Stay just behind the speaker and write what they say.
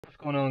What's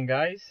going on,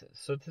 guys?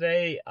 So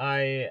today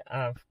I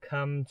have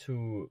come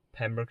to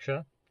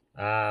Pembrokeshire.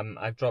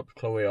 I've dropped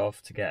Chloe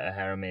off to get her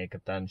hair and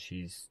makeup done.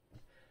 She's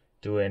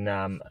doing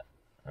a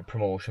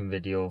promotion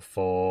video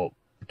for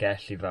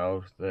Gelli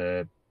Fawr,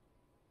 the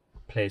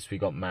place we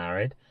got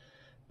married.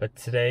 But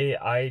today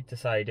I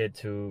decided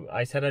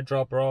I said I'd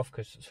drop her off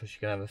so she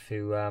could have a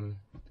few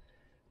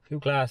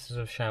glasses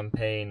of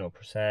champagne or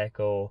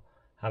prosecco,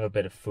 have a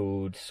bit of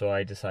food. So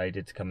I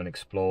decided to come and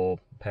explore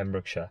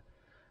Pembrokeshire.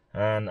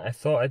 And I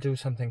thought I'd do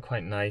something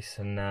quite nice,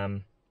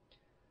 and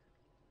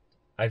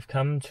I've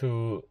come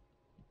to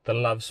the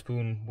Love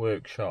Spoon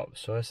workshop.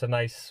 So it's a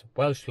nice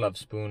Welsh love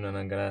spoon, and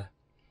I'm gonna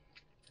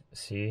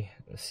see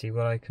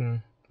what I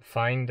can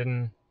find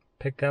and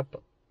pick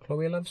up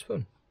Chloe a love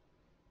spoon.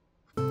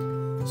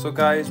 So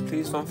guys,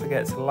 please don't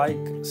forget to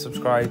like,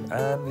 subscribe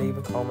and leave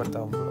a comment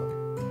down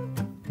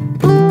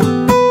below.